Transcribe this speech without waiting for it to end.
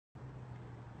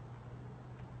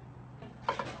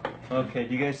Okay,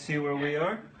 do you guys see where we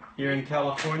are? Here in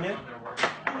California?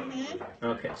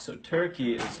 Okay, so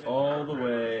Turkey is all the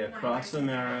way across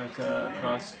America,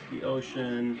 across the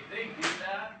ocean.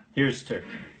 Here's Turkey.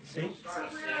 See?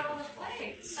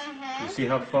 You see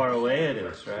how far away it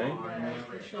is, right?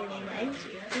 It's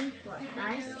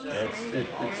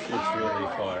really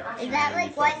far. Is that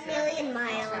like 1,000,000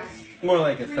 miles? More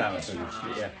like 1,000,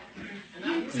 yeah.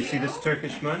 You see this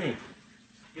Turkish money?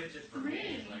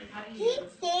 He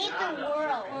saved the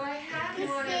world.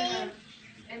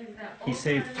 He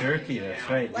saved Turkey, that's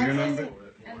right. Do you remember?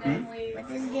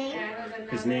 What's his name?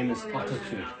 His name is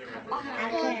Atatürk.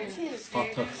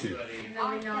 Atatürk.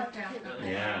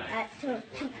 Yeah.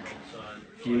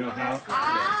 Do you know how?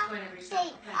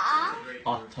 Say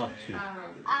Atatürk.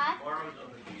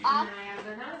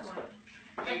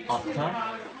 Atatürk.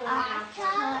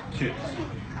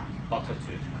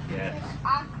 Atatürk. Yes.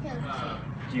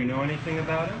 Do you know anything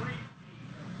about him?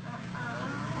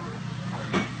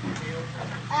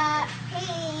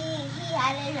 He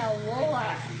had a war.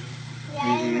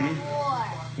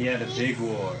 He had a big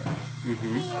war.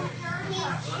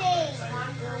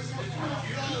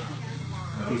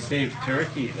 He saved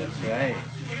Turkey, that's right.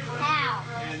 How?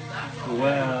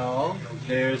 Well,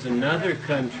 there's another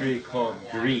country called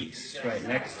Greece, right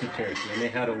next to Turkey, and they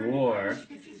had a war,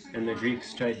 and the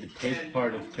Greeks tried to take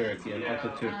part of Turkey, and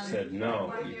Atatürk said,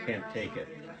 no, you can't take it.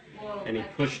 And he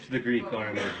pushed the Greek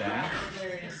army back,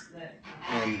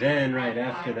 and then right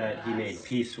after that he made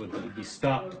peace with them. He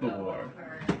stopped the war,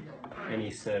 and he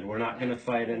said, we're not going to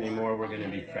fight anymore, we're going to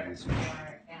be friends.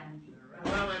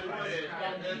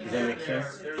 Does that make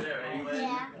sense?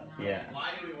 Yeah. Yeah.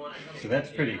 So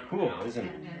that's pretty cool, isn't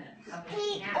it? Did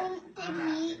he only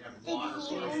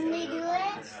do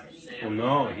it? Well,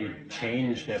 no, he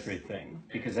changed everything,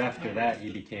 because after that he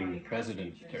became the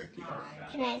president of Turkey.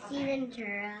 Can I see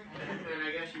Ventura?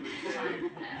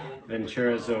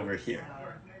 Ventura's over here.